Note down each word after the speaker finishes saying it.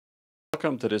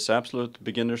Welcome to this Absolute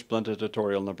Beginner Splinter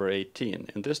tutorial number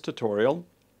 18. In this tutorial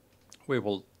we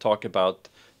will talk about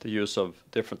the use of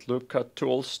different loop cut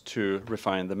tools to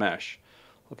refine the mesh.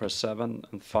 I'll press 7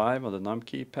 and 5 on the num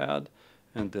keypad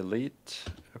and delete,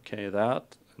 okay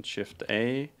that, and shift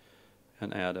A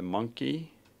and add a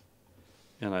monkey,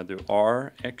 and I do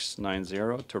R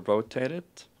X90 to rotate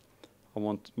it. I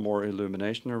want more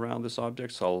illumination around this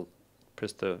object, so I'll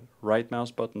press the right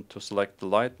mouse button to select the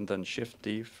light and then shift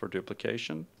D for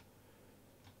duplication,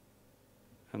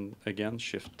 and again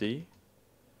shift D.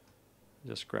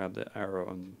 Just grab the arrow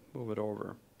and move it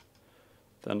over.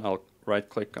 Then I'll right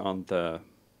click on the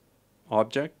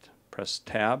object, press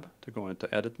tab to go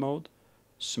into edit mode,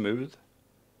 smooth.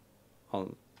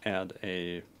 I'll add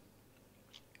a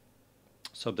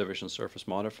subdivision surface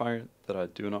modifier that I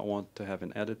do not want to have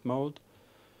in edit mode.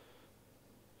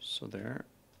 So there.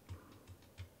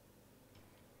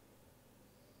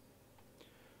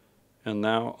 And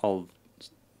now I'll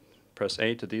press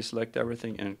A to deselect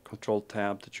everything and Control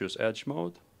Tab to choose Edge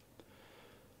mode.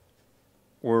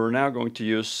 We're now going to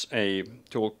use a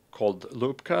tool called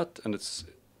Loop Cut, and it's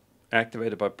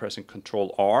activated by pressing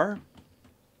Control R.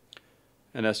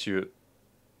 And as you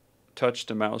touch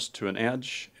the mouse to an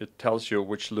edge, it tells you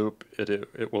which loop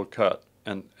it will cut.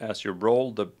 And as you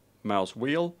roll the mouse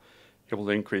wheel, it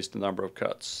will increase the number of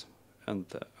cuts. And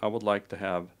I would like to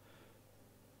have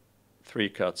 3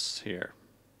 cuts here.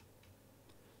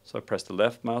 So I press the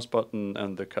left mouse button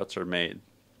and the cuts are made.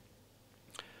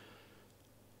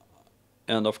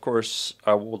 And of course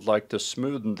I would like to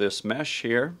smoothen this mesh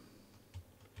here.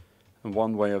 And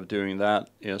one way of doing that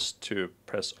is to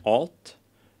press Alt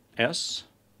S,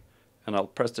 and I'll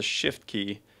press the Shift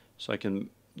key so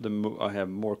I have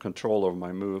more control over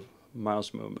my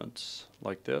mouse movements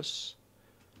like this.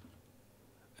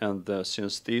 And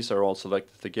since these are all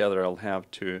selected together, I'll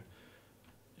have to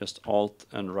just Alt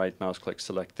and right mouse click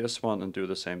select this one and do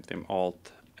the same thing,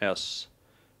 Alt S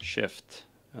Shift,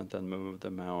 and then move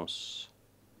the mouse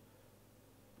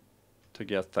to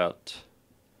get that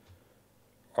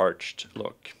arched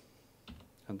look,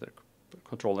 and the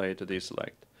Control A to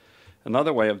deselect.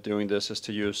 Another way of doing this is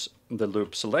to use the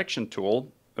loop selection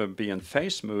tool, be in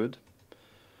face mode,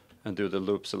 and do the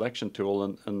loop selection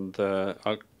tool, and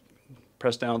I'll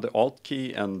press down the Alt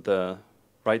key and the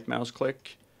right mouse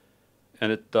click,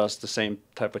 and it does the same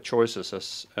type of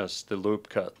choices as the loop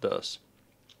cut does.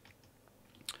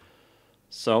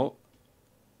 So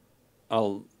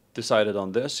I'll decided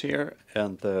on this here,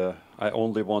 and I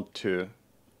only want to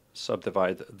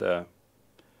subdivide the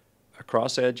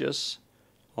across edges.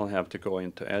 I'll have to go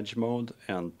into edge mode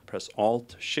and press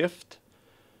Alt Shift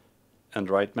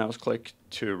and right mouse click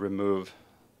to remove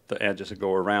the edges that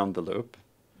go around the loop.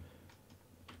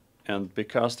 And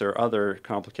because there are other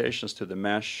complications to the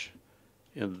mesh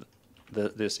in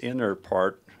this inner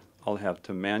part, I'll have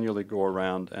to manually go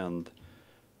around and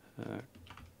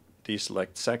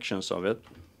deselect sections of it,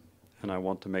 and I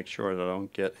want to make sure that I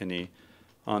don't get any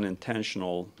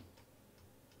unintentional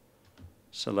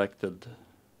selected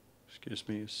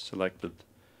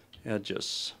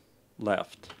edges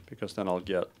left, because then I'll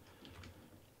get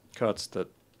cuts that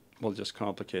will just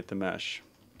complicate the mesh.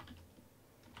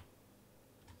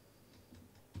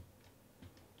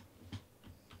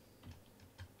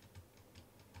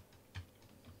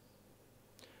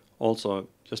 Also,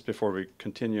 just before we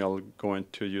continue, I'll go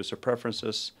into user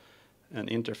preferences and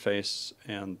interface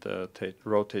and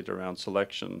rotate around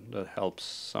selection. That helps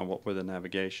somewhat with the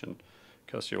navigation,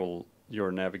 because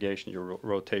your navigation, your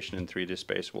rotation in 3D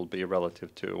space will be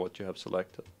relative to what you have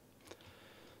selected.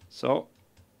 So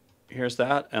here's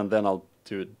that, and then I'll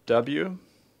do W,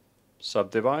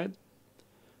 subdivide,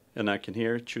 and I can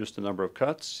here choose the number of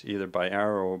cuts either by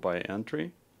arrow or by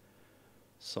entry.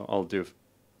 So I'll do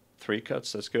 3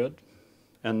 cuts, that's good.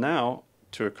 And now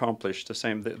to accomplish the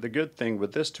same, the good thing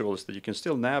with this tool is that you can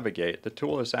still navigate. The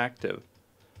tool is active.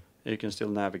 You can still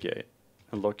navigate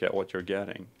and look at what you're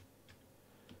getting.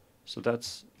 So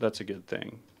that's a good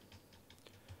thing.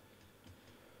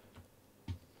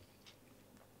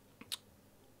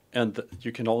 And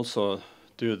you can also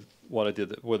do what I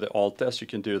did with the Alt S. You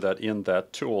can do that in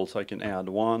that tool. So I can add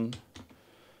one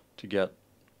to get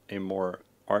a more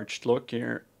arched look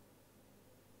here,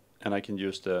 and I can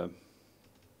use the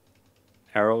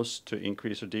arrows to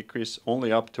increase or decrease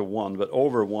only up to 1, but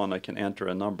over 1 I can enter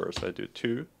a number. So I do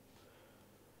 2,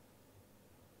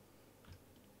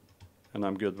 and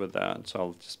I'm good with that. So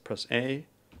I'll just press A,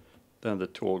 then the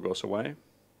tool goes away.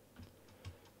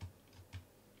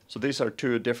 So these are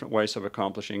 2 different ways of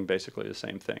accomplishing basically the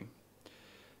same thing.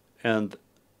 And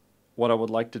what I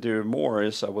would like to do more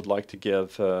is I would like to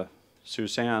give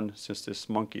Suzanne, since this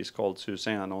monkey is called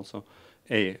Suzanne also,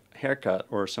 a haircut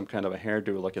or some kind of a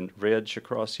hairdo, like a ridge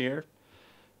across here.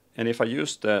 And if I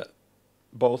use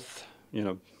both,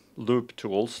 loop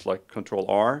tools like Control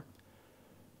R,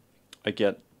 I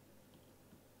get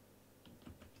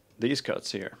these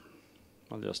cuts here.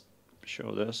 I'll just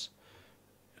show this.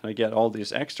 And I get all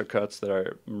these extra cuts that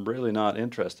I'm really not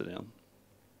interested in.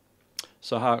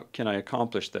 So how can I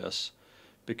accomplish this?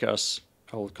 Because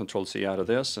I'll Control C out of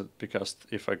this, because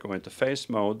if I go into face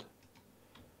mode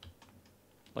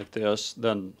like this,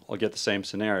 then I'll get the same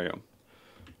scenario.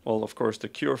 Well, of course, the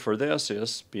cure for this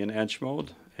is be in edge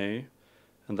mode, A,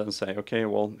 and then say, okay,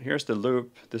 well, here's the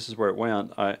loop, this is where it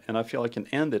went, and I feel I can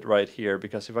end it right here,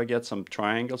 because if I get some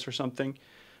triangles or something,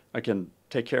 I can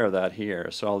take care of that here.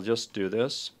 So I'll just do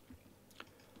this.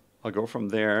 I'll go from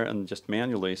there and just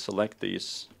manually select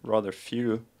these rather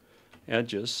few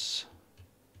edges.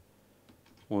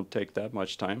 Won't take that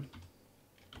much time.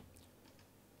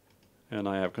 And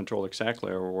I have control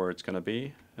exactly over where it's going to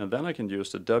be. And then I can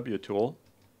use the W tool,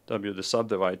 the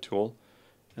subdivide tool,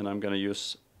 and I'm going to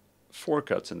use 4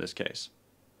 cuts in this case.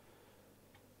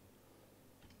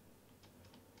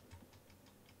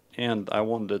 And I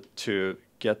wanted to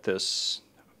get this,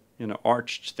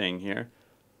 arched thing here.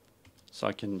 So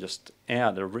I can just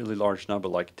add a really large number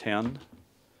like 10,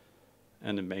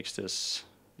 and it makes this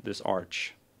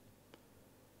arch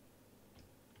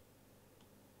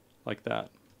like that.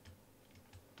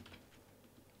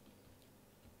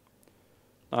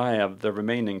 I have the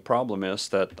remaining problem is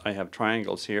that I have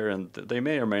triangles here, and they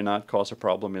may or may not cause a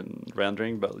problem in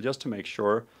rendering, but just to make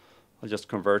sure, I'll just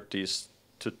convert these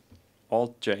to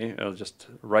Alt-J. I'll just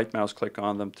right mouse click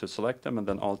on them to select them, and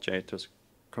then Alt-J to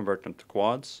convert them to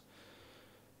quads.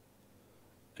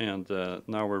 And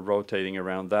now we're rotating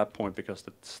around that point because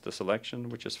it's the selection,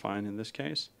 which is fine in this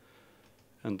case.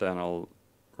 And then I'll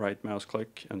right mouse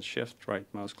click and shift right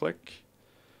mouse click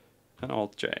and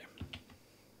Alt-J.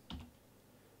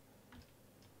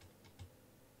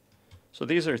 So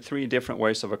these are 3 different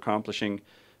ways of accomplishing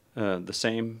the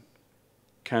same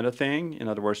kind of thing. In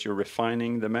other words, you're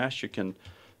refining the mesh. You can,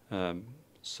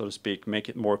 so to speak, make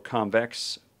it more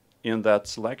convex in that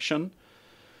selection.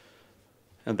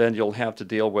 And then you'll have to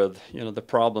deal with, the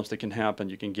problems that can happen.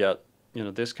 You can get,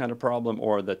 this kind of problem,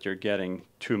 or that you're getting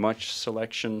too much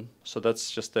selection. So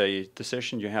that's just a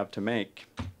decision you have to make,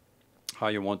 how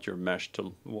you want your mesh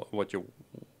to, what you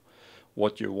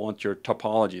want your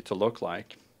topology to look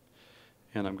like.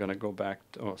 And I'm going to go back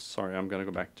to, I'm going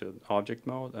to go back to object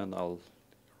mode, and I'll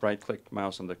right click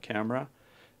mouse on the camera,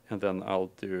 and then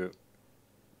I'll do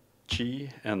G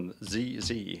and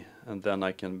ZZ, and then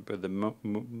I can, with the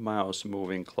mouse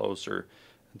moving closer,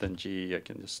 then G, I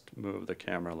can just move the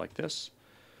camera like this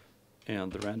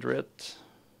and render it.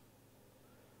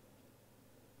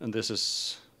 And this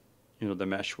is, the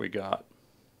mesh we got.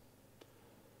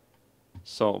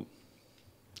 So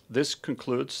this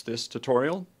concludes this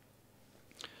tutorial,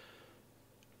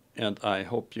 and I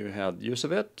hope you had use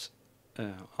of it.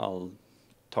 I'll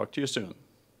talk to you soon.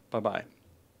 Bye-bye.